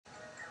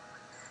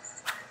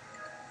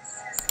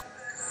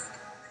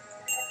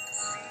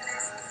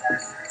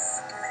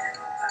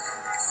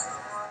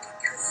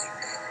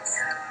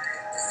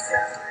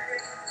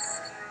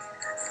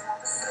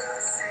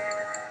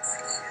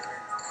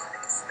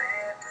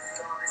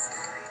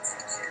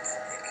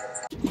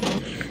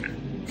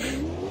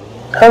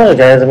Hello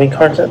guys, I'm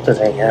Karlo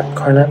today at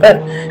Karlo,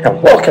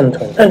 and welcome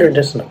to another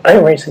edition of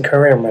iRacing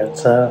Career Mode.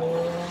 So,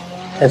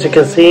 as you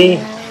can see,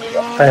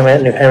 I'm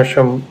at New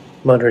Hampshire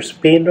Motor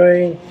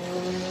Speedway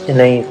in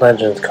a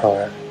Legends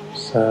car.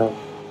 So,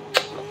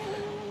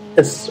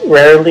 it's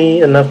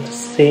rarely enough to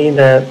see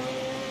that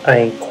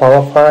I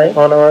qualify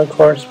on a road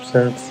course,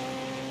 since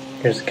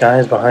there's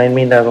guys behind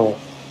me that'll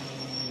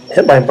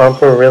hit my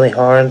bumper really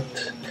hard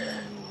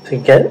to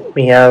get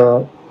me out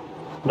of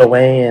the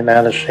way and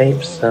out of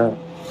shape. So,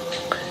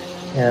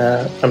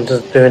 yeah, I'm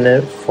just doing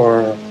it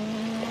for,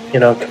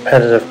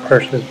 competitive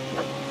purposes.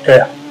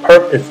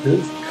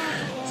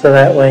 So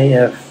that way,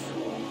 if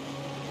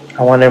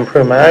I want to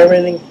improve my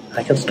iRating,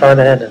 I can start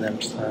ahead of them.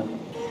 So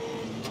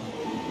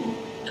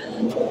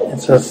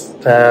it's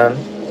just I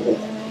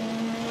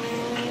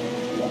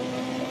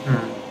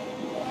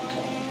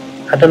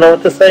don't know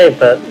what to say,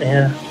 but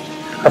yeah,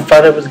 I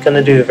thought I was going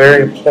to do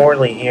very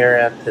poorly here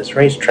at this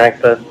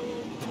racetrack, but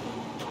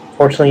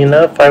fortunately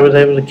enough, I was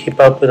able to keep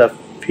up with a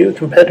few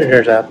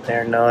competitors out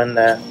there, knowing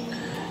that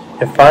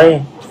if I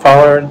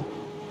followed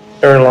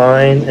their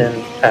line and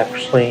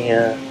actually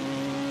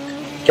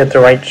get the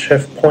right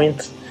shift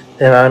points,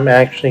 then I'm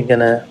actually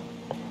gonna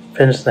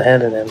finish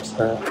ahead of them.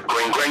 So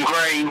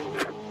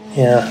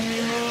yeah,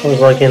 I was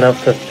lucky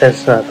enough to finish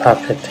in the top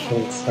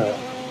 15. So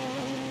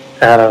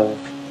out of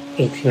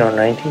 18 or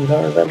 19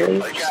 cars, I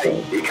believe. So,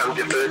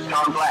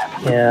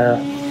 yeah,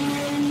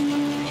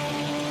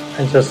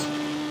 I just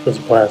was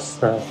blessed.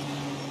 So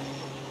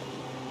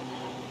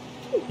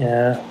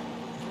yeah,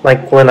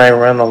 like when I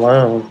run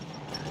alone,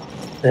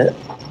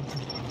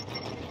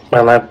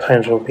 my lap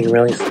times will be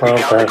really slow.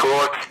 But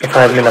if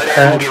I'm in a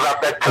pack,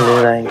 and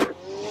then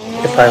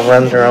if I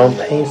run their own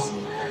pace,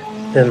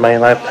 then my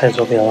lap times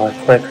will be a lot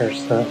quicker.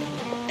 So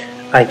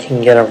I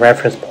can get a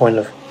reference point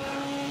of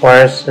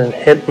where I should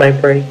hit my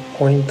brake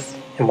points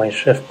and my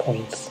shift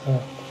points.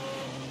 So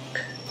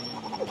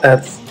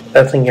that's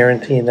a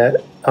guarantee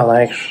that I'll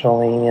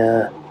actually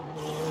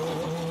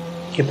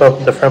keep up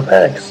with the front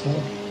pack. So.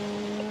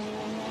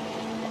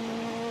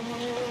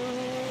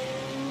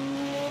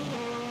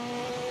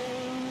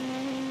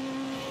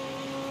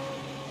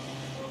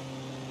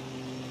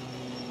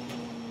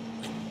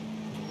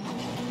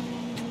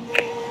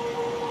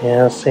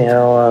 Yeah, see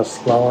how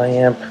slow I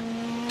am.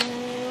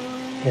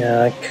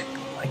 Yeah,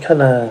 I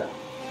kind of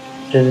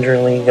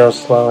gingerly go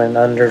slow and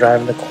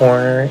underdrive the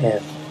corner,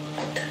 and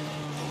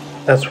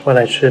that's what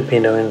I should be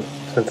doing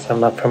since I'm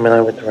not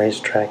familiar with the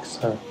racetrack.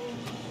 So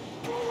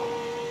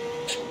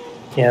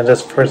yeah,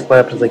 this first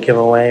lap is a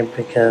giveaway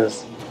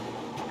because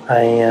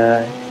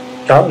I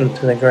got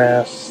into the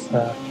grass.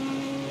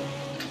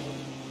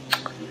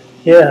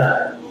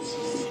 Yeah,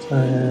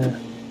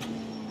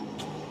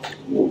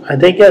 I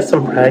did get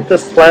some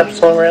practice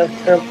laps around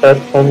here, but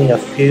only a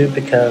few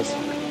because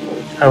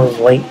I was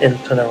late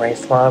into the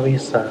race lobby,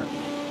 so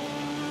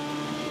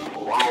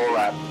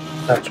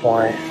that's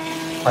why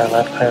my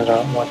lap times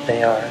aren't what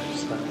they are.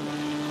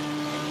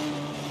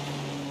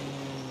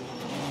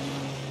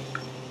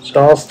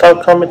 So I'll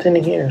stop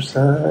commenting here.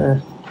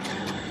 So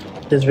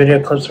this video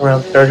clip's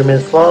around 30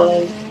 minutes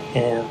long,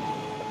 and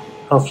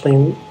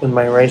hopefully when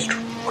my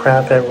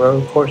Racecraft at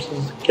road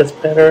courses gets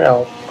better,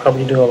 I'll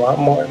probably do a lot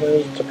more of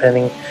those,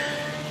 depending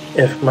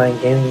if my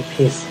gaming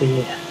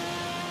PC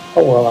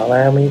will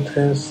allow me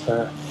to.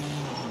 So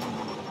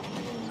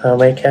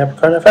make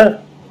Capricorn FM.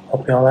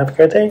 Hope you all have a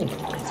great day.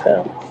 Peace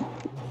out.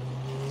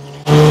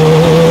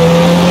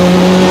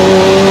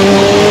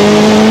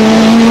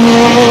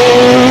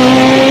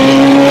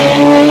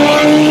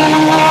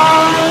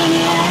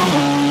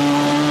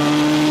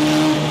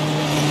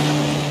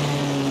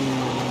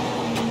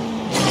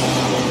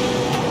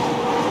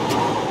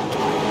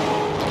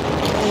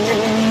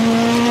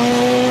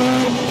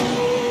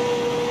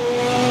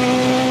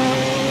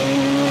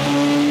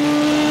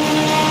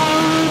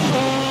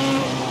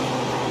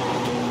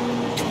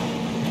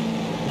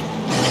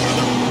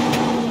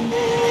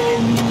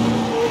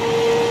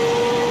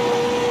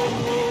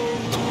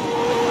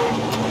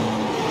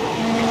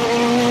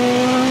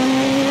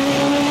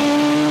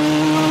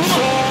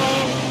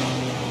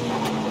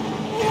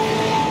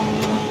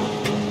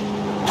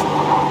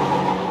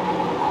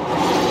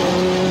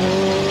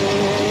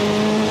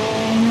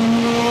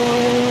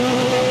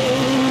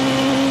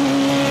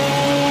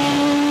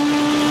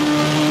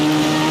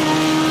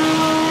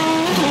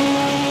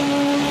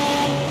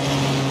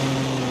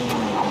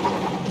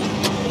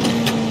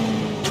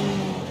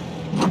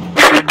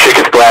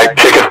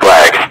 Ticket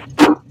flag.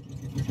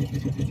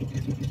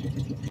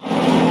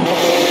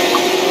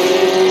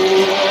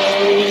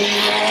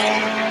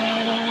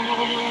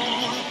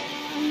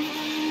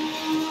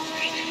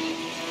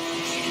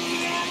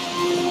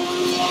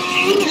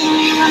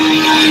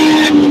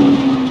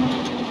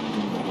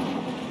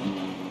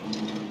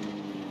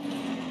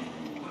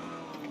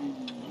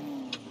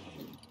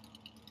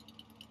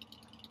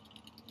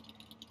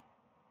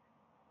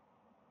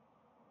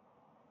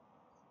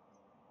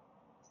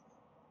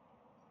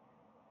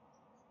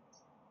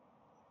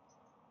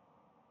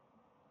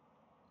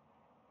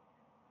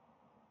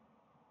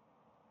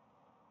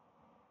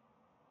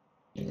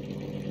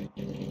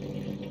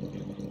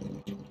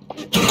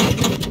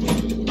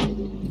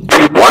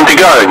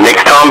 go.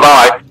 Next time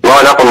by,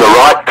 line up on the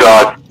right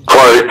side.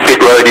 Closed.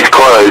 Pit road is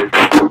closed.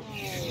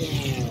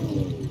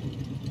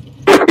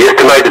 The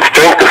estimated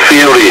strength of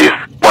field is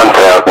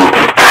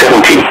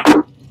 1,070.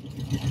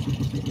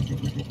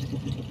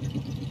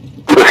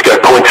 Let's go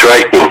points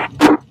racing.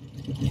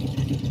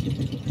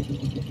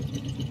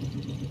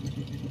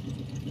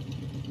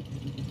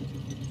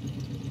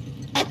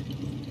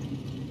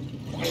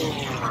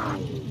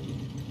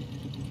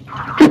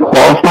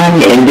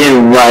 Qualifying ended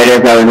right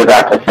as I was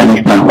about to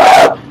finish my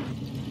lap.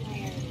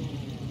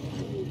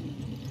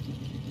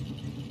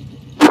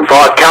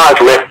 5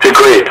 cars left to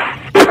grid.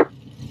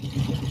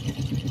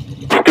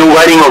 Still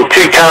waiting on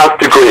 2 cars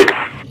to grid.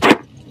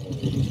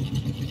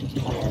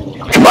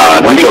 Come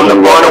on, Waiting on the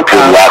final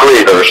car to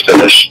grid. First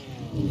finish.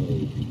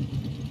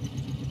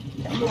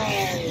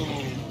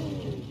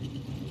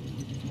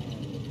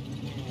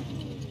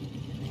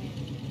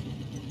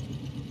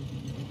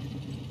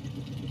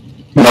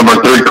 Number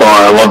 3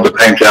 car, I love the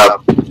paint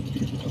job.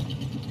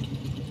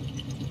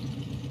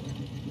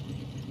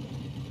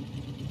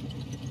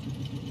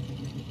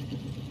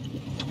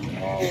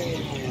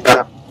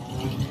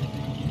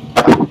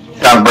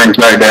 Kind of brings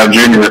back down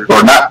Junior,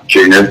 or not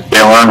Junior,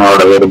 Dale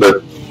Earnhardt a little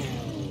bit.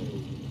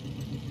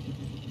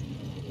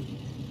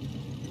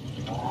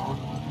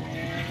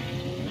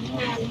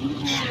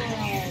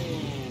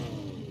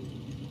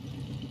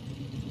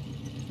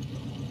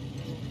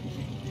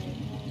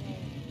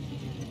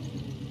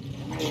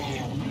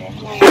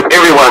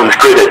 Everyone's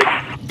gridded.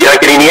 You don't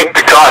get any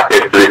extra tyre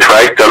tests for this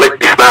race, so let's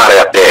be smart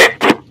out there.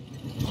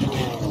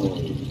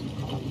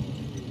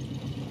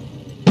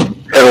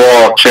 Head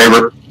wall,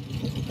 Chamber.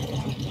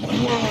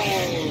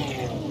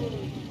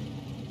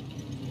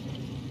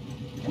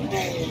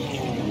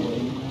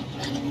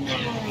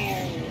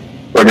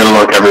 We're gonna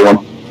look, everyone.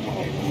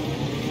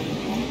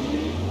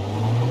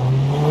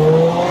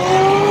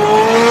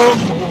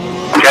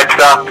 Catch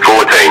up,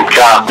 14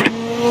 car.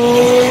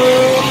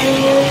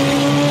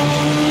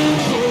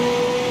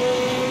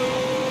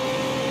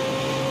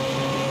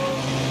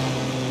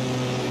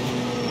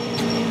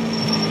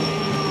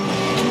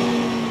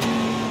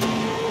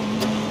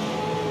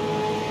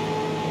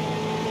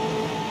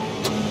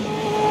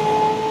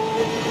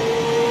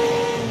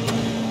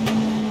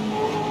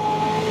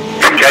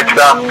 Catch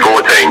up,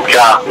 14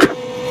 car.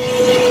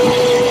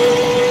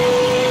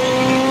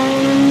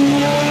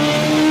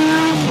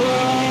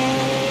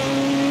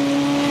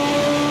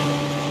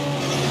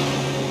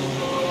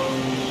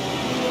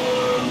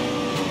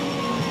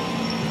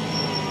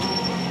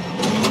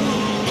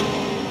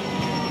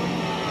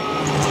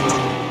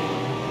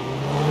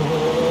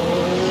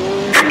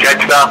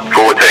 Catch up,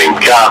 14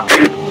 car.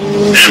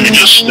 Damn, you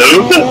just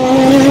snooped?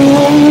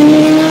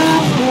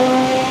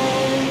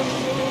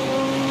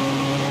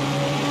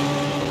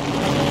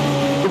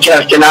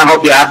 Justin, I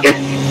hope you're happy.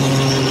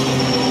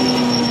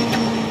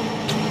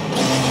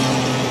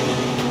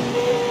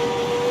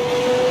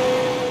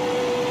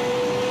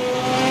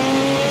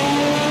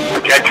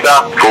 Catch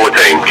up,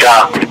 14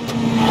 car.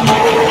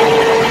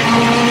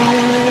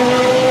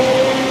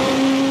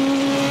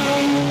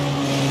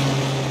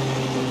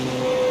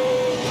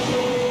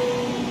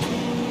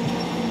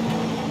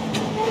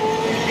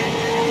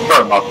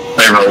 Probably my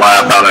favorite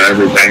lap out of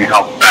everything,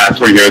 how fast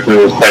we go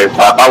through this pace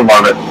lap. I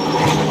love it.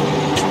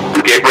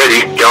 Get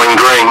ready, going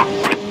green.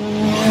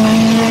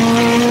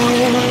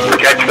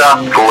 Catch up,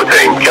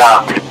 14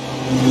 car.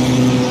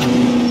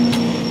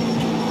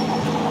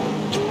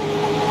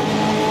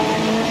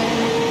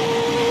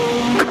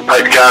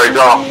 Pace car is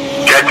off.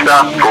 Catch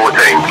up,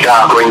 14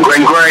 car. Green,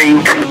 green,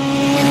 green.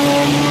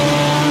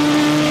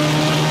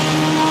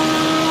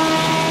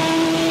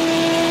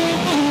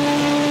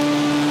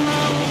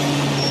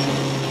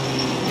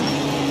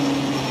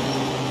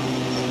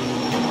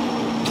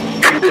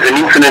 There's an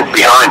incident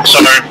behind.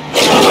 Sorry.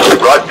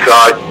 Right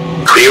side,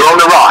 clear on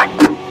the right.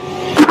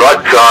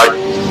 Right side,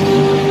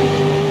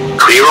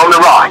 clear on the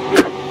right.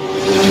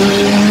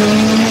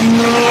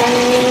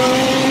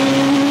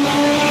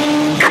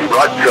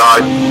 Right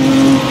side,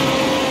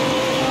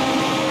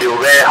 still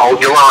there,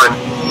 hold your line.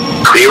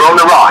 Clear on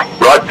the right.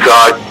 Right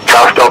side,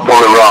 car stop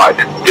on the right.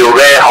 Still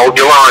there, hold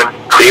your line.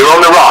 Clear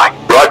on the right.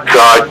 Right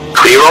side,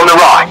 clear on the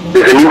right.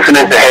 There's an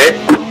incident ahead.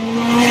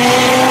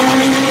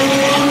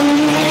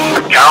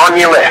 Car on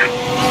your left.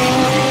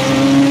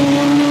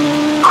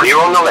 Clear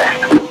on the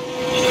left.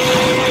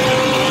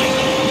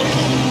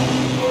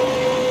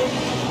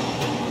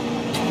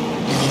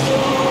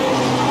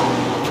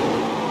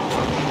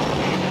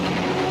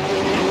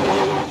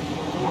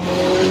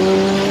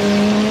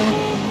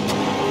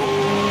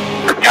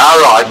 Car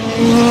right.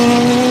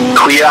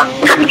 Clear.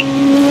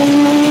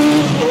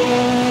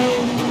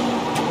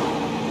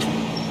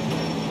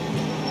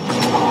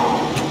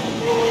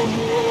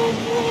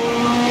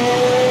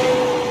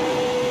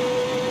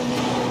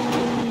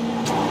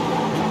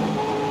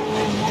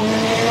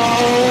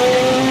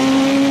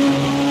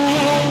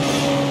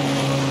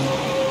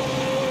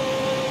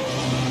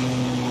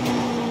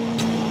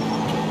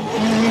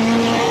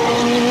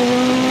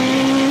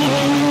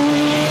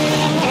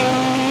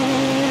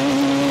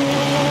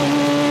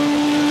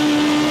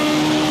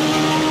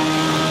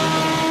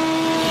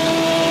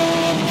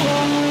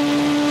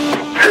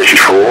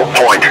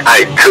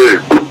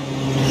 24.82.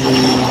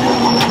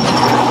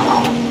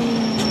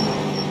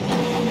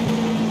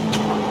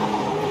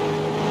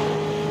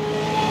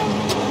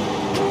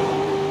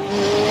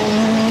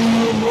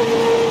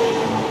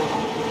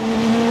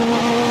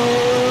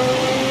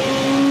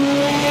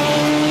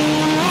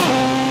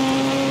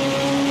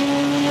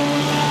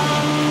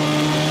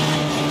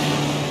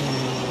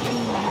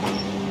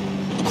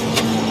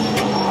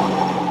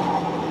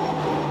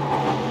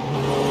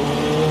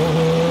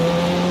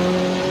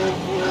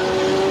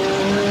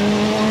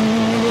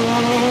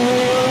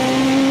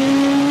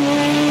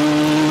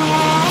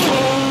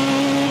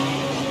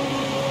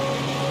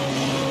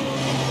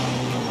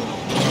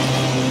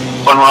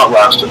 Fun while it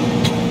lasted.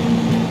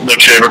 No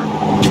shaver.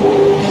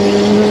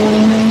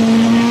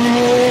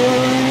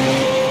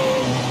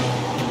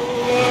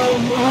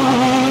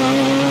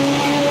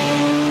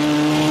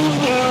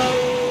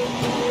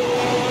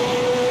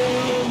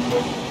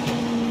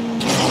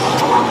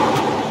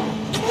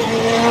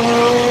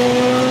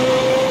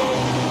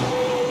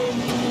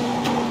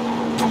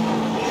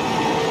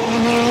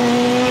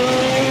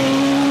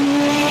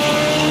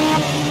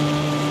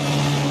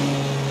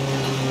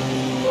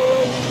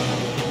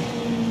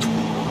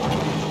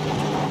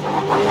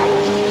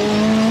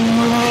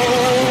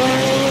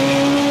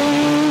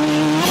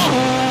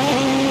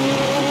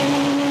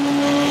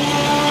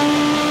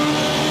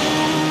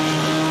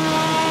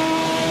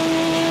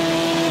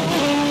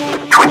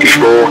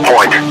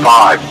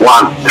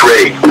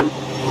 .513.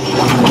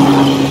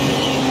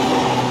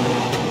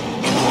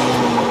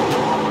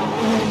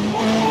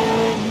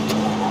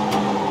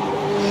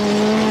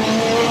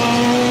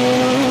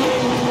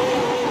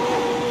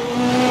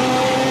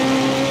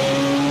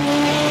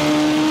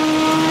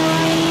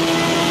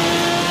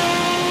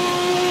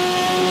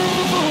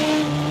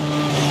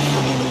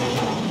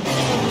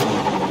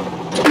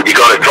 You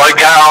got a dry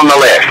car on the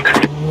left.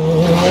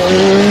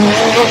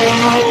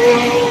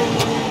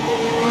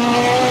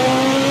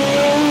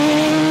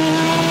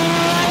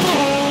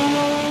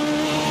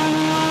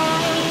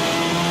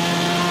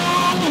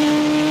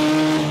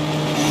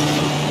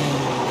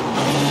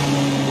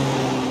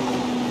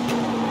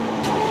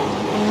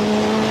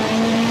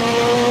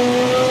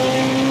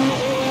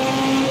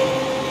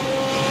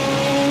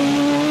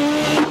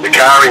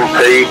 Car in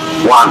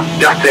P1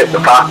 just set the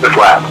fastest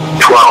lap,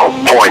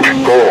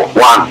 12.414.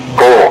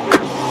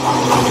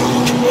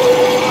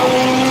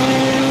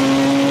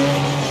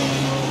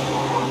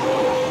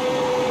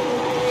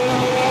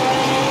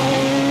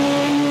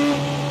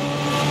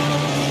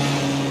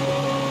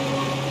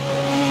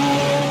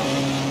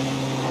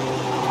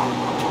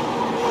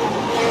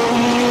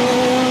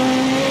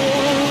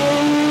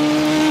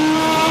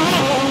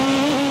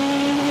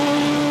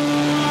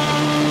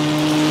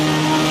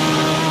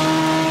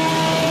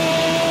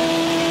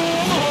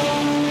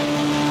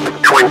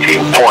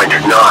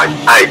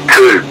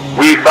 .982.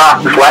 New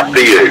fastest lap for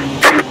you.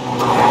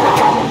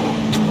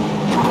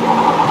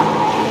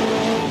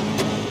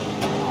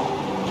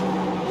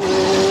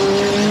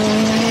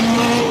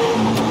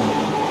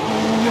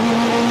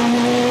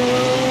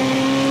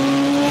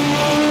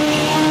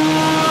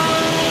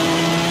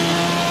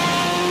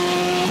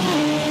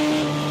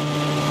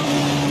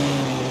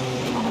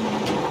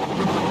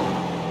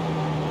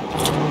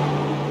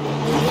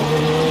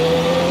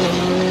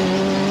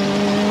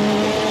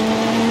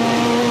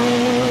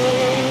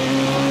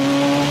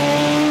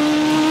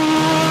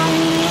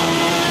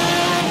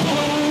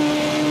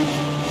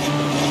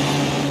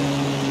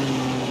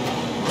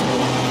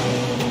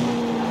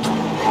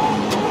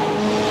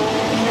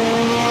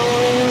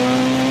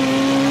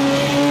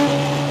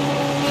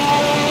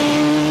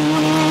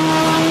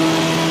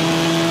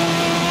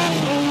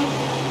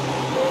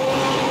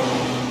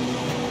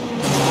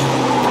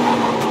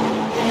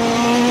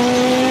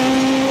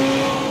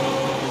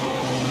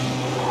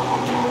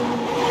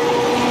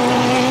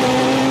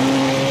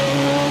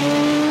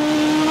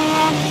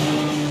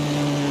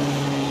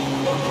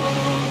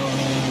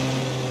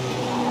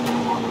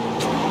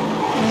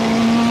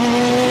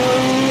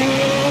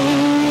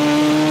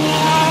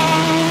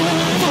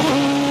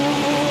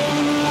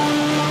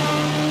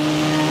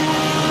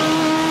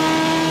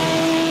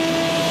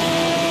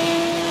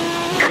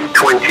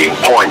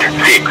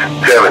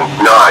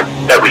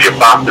 .679. That was your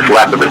fastest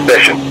lap of the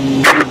session.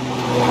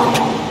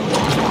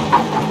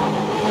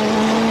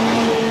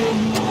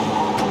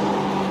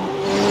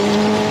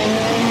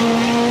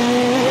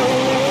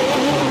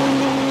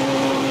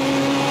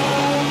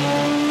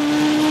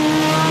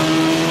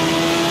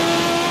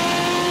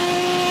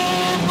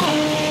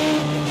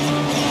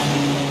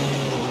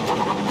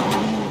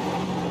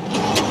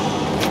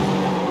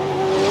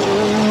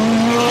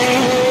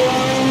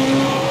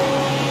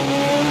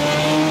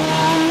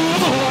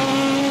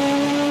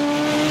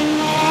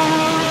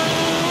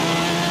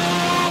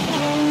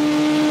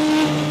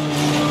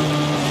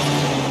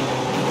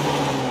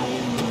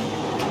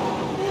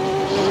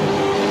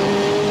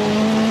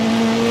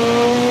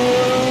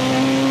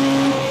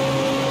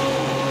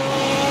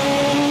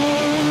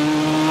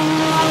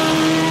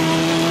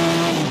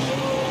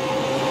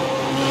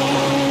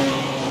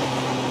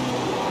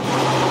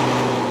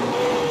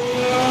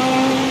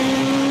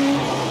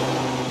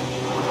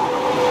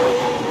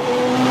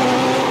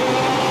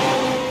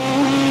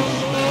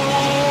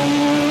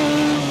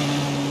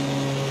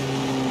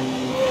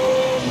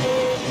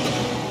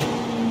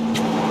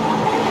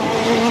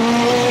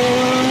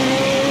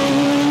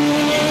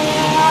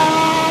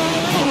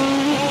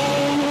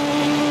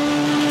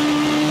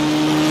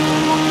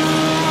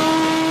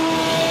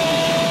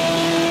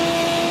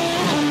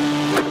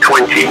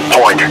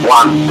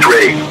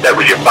 27.13. That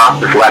was your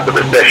fastest lap of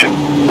the session.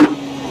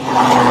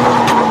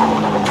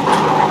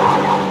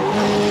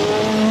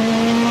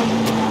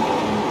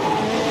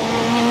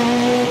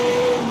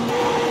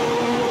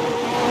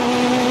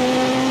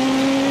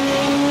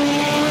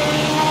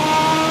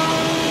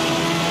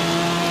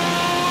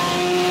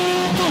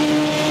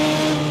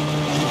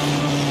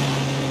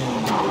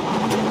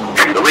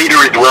 The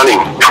leader is running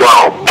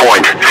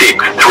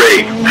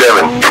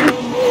 12.637.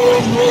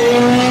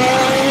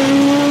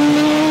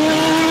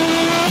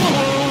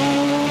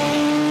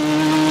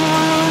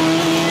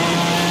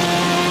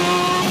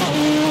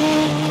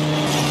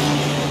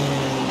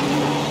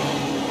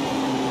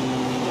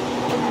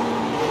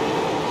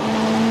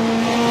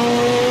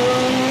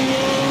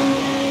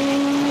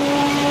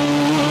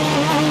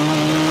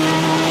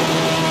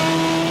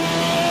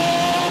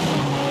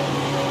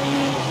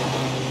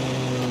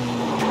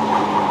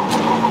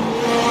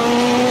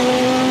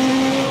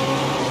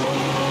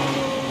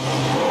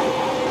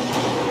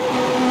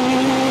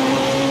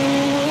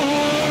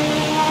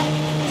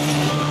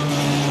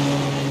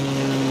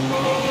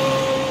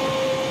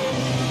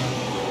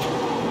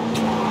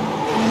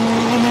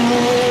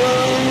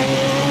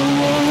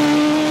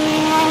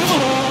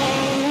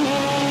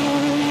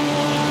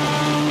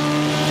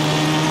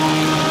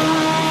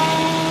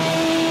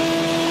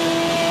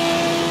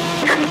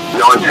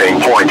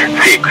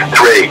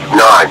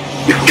 .639.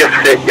 You've just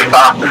set your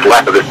fastest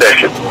lap of the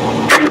session.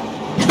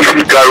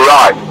 Go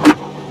right.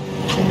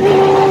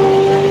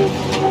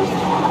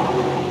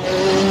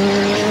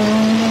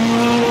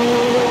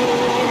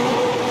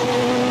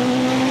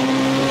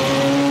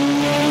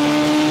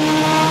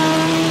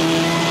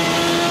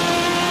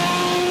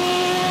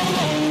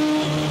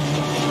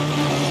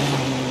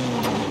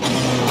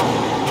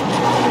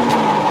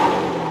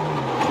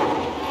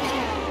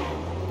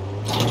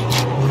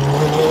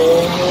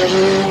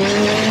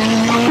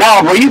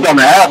 Oh, well, you done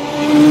that.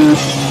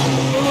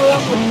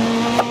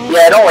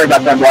 Yeah, don't worry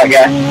about that black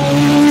guy.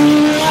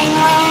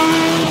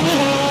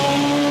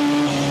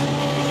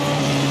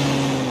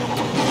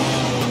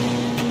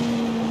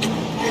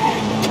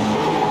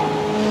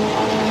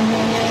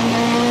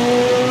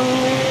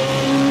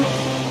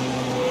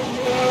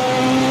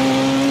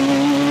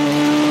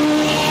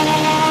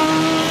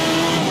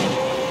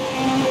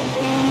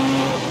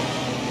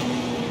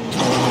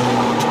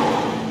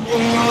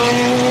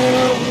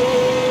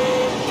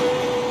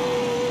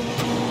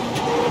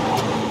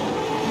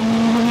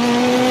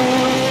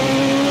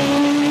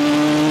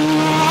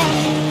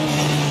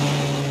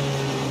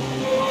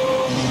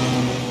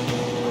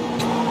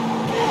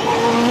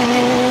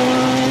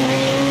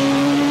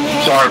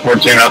 Sorry,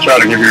 14, I'll try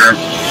to give you room.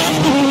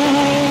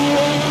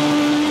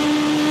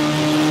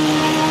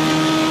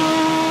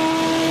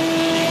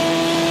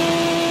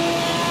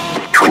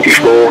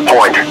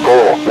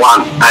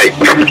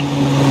 .418.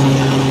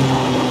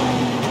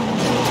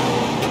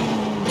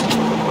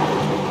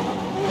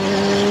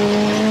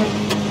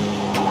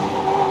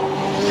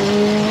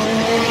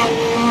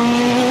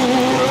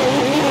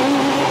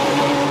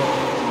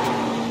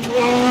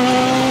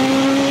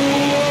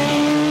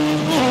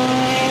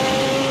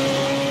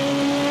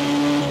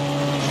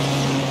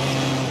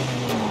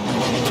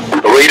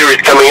 The leader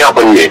is coming up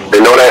on you.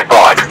 They're not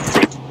outside.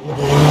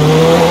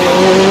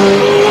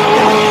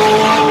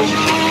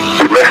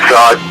 Left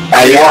side.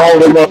 Hey, y'all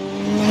hold him up.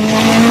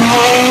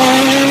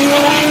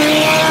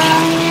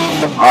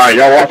 Alright,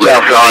 y'all watch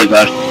out for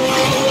us.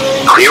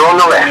 Clear on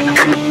the left.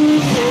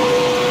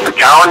 The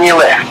car on your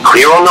left.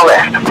 Clear on the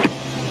left.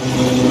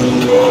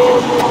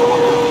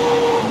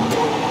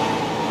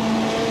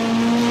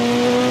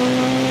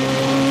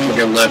 We're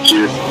gonna left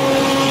you.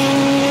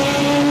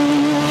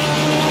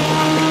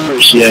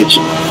 Appreciate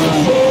you.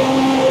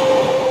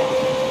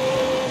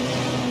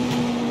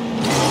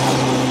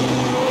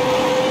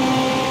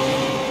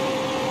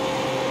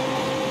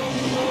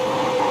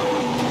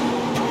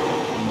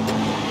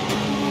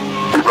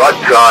 Right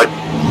side.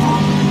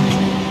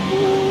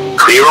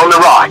 Clear on the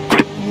right.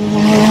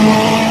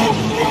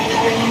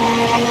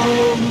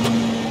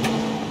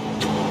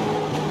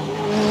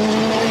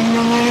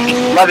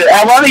 Love it.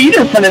 I love it. You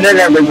just send it in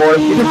there, big boy.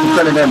 You just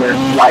send it in there.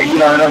 Like, you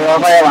know what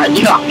I'm saying? Like,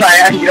 you know what I'm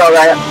saying? You know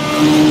that.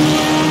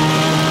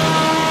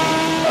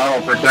 I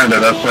don't pretend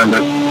it. I send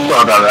it.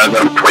 Sorry about that,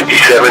 though.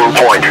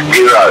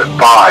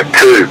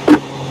 27.052.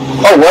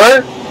 Oh,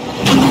 what?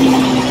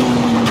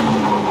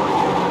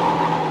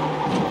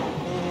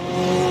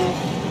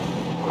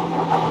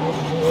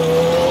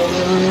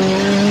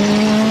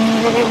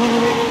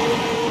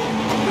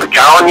 The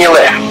car on your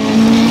left.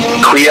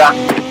 Clear.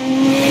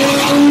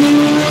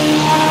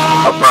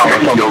 I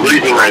promise. You're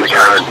losing the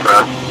car in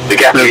front. The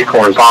gap is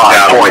course,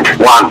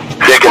 5.1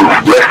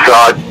 seconds. Left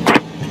side.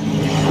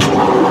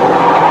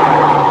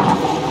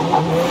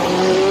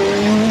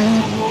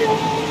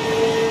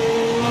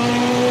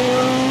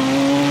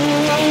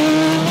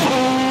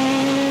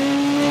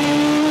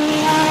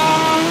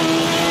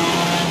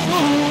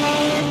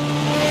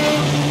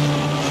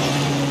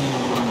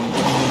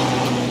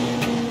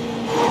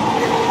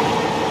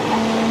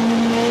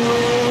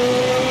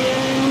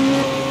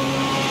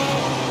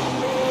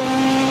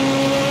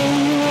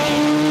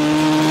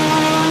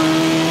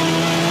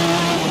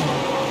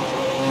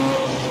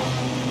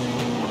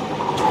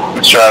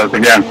 try this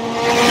again.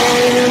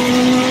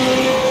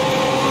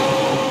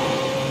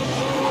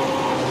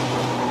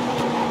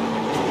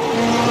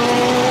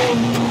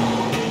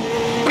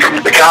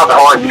 The car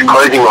behind is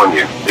closing on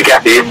you. The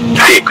gap is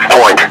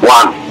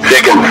 6.1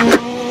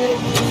 seconds.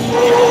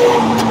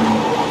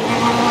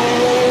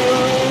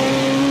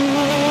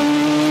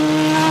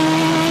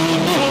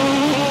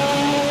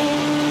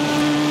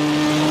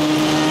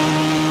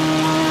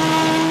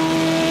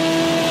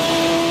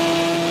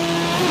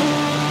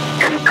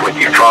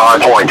 .016.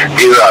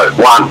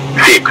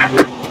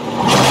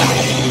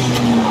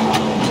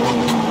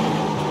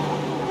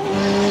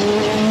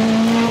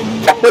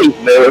 Please,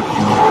 dude.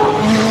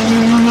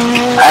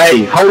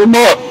 Hey, hold him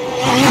up.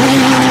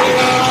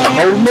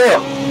 Hold him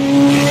up.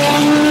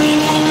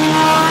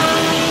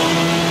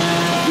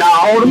 Nah,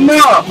 hold him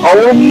up.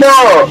 Hold him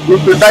up.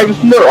 Mr.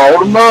 Davis, look,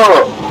 hold him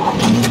up.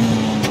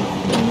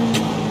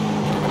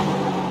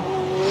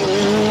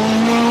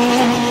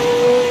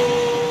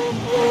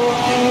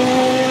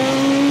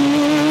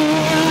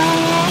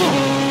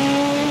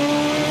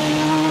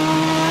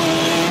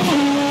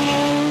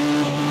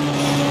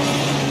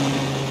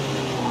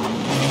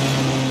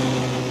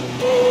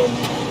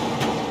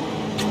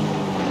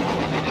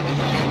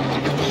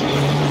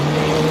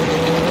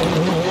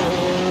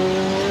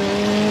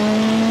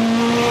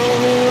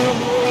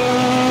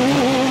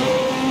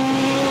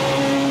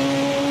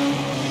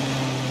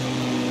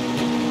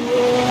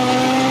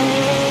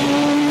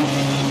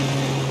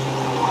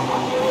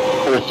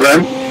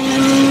 Friend.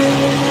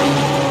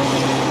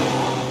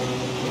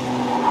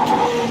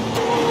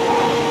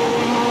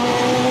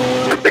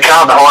 The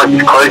car behind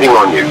is closing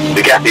on you.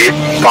 The gap is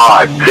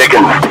 5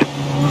 seconds.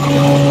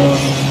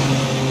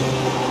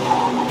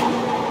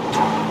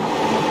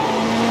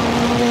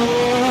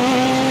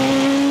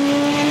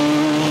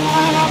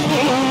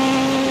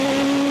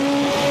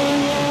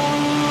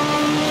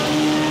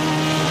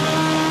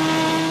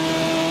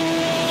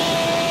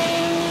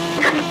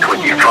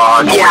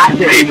 Yeah,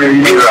 6,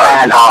 0,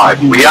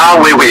 5. We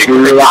are where we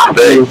expect to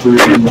be.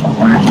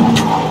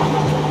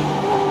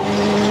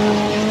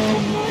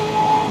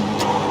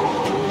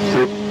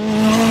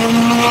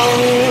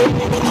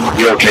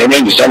 You okay,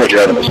 man? You sound like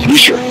you're having a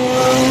seizure.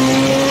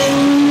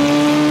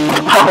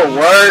 Oh,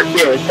 word?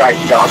 Yeah, it's right.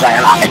 You know what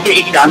I'm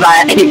saying? You know what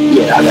I'm saying?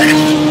 Yeah, I'm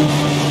saying.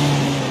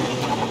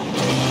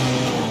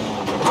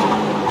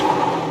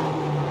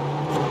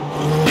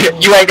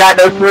 You ain't got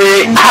no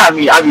free. I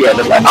be at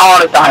the like all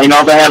the time, you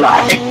know what I'm saying?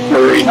 Like,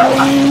 you know,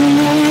 like.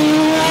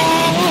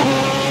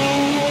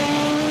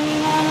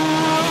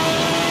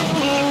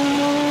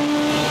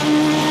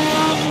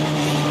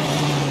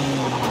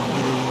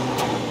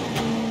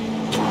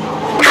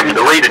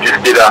 The leader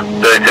just did a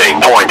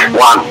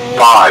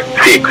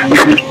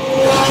 13.156.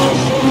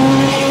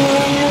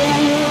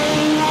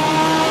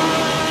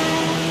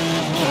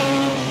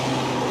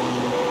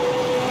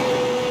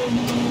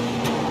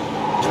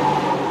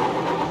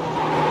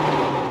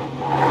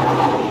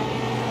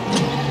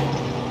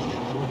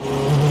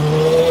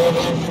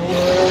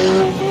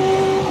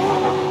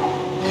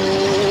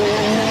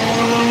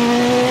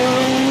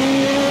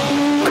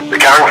 The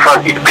car in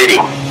front is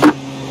pitting.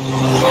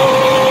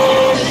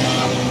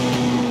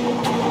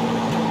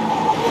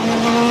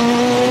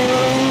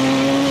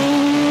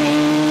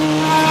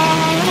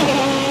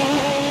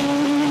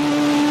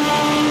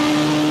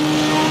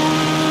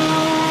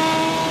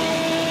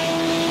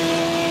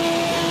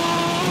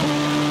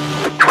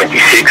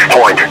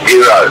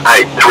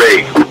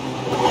 .083.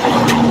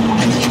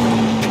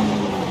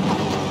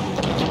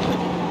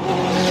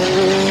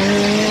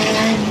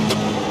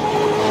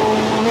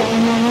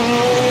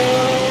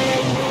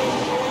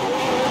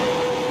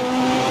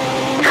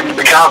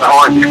 The car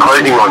behind is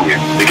closing on you.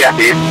 The gap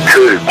is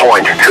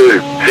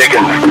 2.2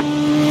 seconds.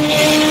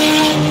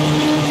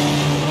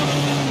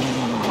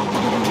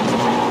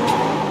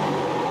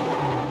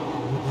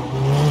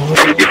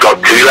 You've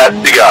got 2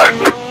 laps to go.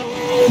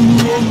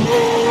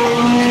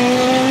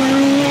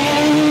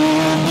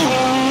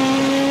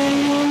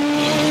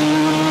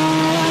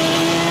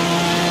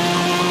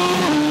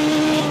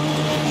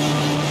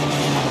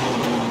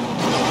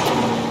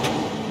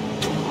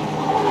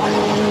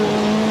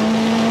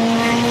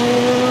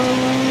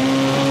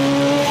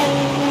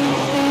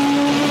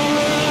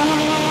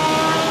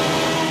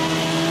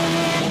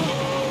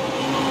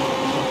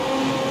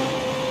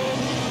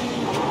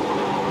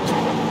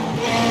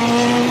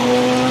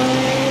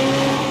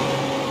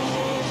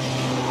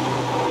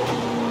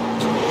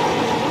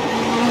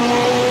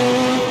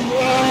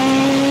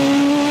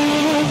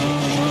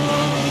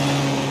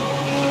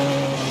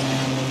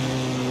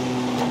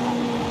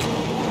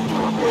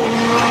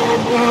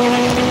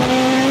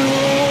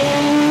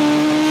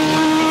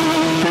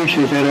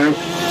 Appreciate that, Eric.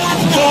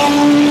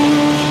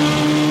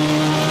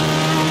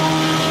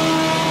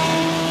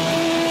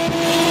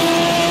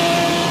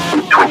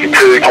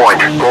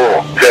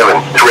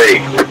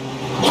 .473.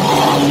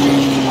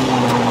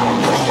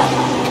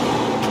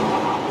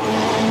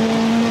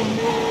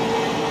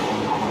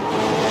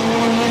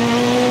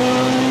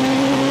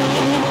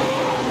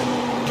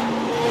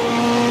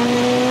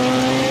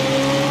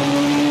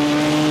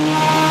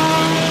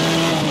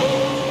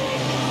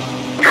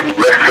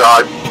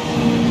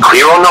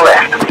 clear on the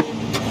left.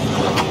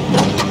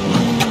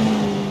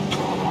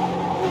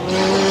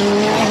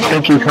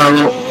 Thank you,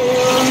 Karlo.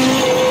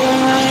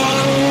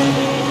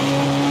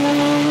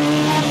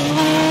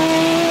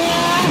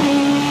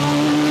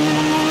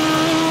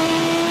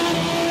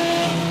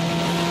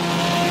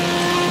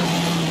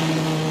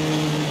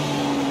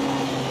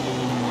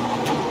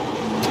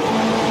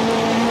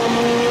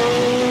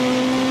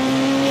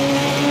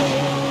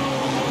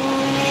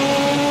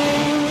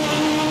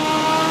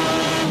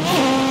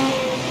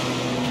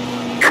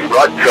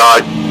 Right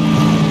side,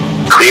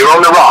 clear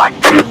on the right.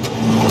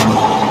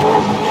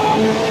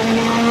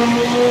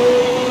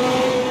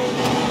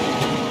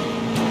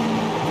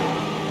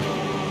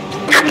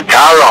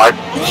 Car right,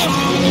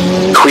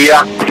 clear.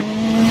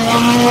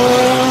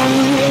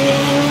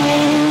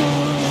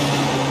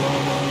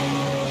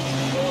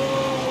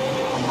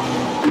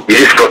 You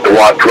just got the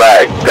white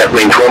flag. That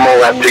means one more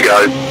lap to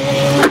go.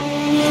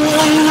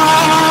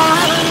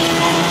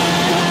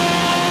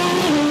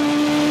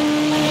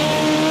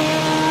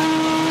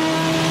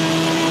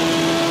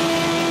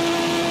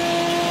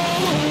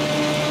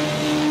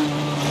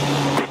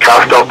 Car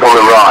stop on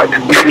the right.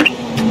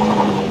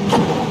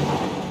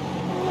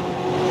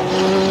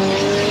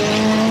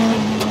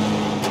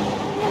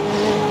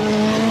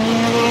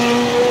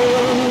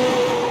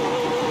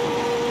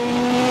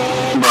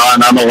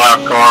 Brian, I'm a lap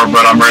car,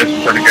 but I'm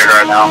racing pretty good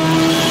right now.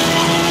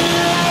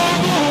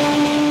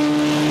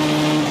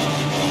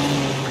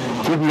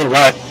 This is the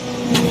right.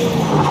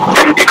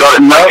 You got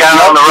it back down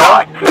on the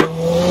right.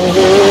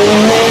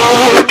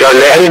 Go I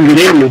left. didn't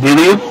get in you, did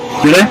you?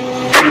 Did I?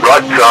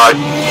 Right side,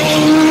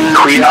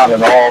 clear. Not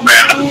at all,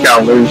 man. I just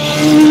got loose.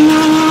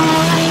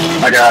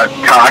 I got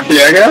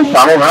cocky, I guess?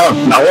 I don't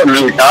know. I wasn't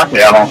really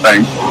cocky, I don't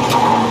think.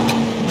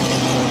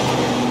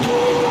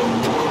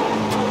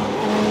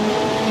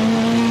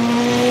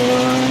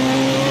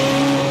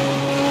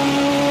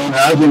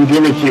 I didn't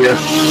give it to you.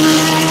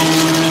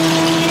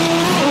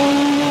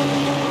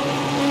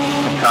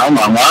 I found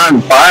my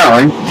line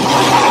finally.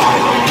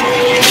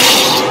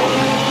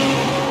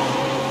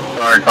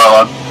 Sorry,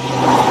 Karlo.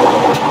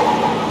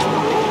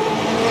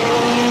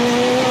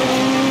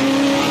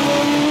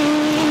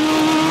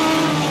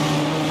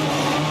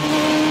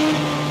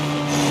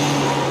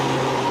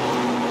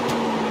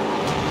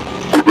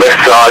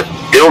 Left side,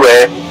 still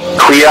there,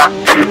 clear.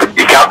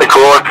 You cut the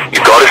cord,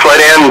 you've got to slow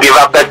down and give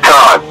up that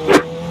time.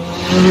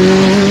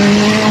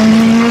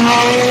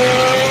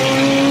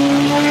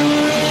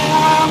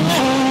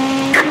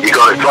 You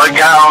got a slow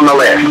car on the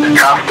left,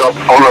 car stop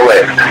on the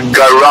left,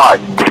 go right.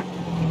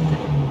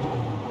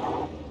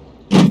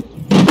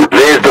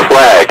 There's the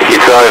flag,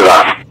 it's over.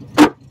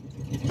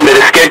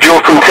 Better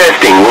schedule some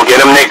testing, we'll get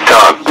them next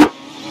time.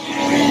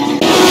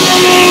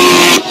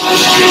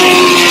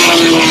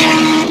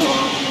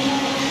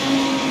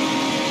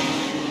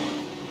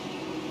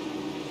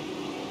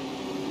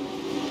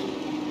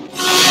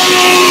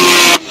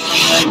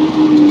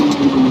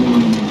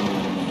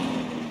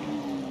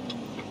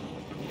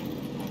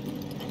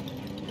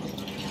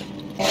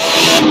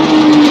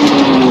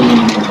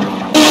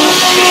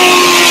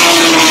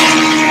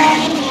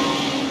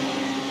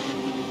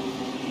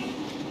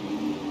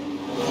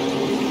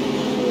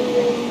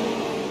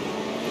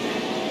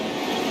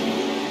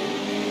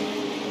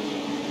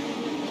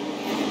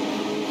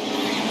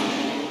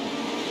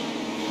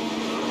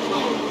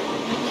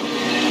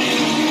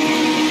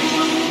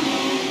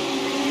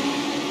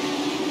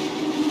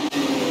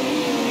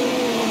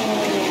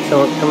 So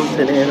we're coming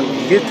to the end of my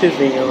YouTube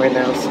video right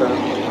now, so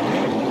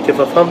give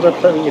a thumbs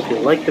up button if you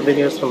like the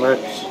video so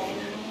much.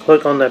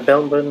 Click on that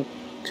bell button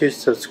to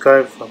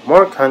subscribe for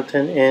more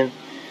content, and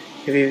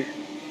if you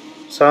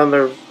saw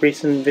the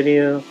recent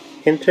video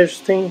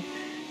interesting,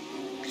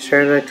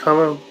 share that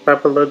comment right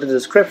below the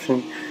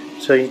description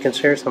so you can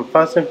share some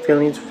positive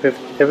feelings with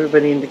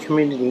everybody in the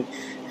community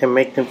and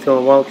make them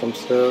feel welcome.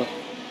 So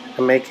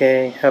I make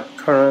a happy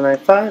Karlo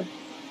 95.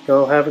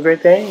 You'll have a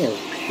great day and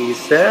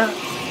peace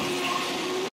out.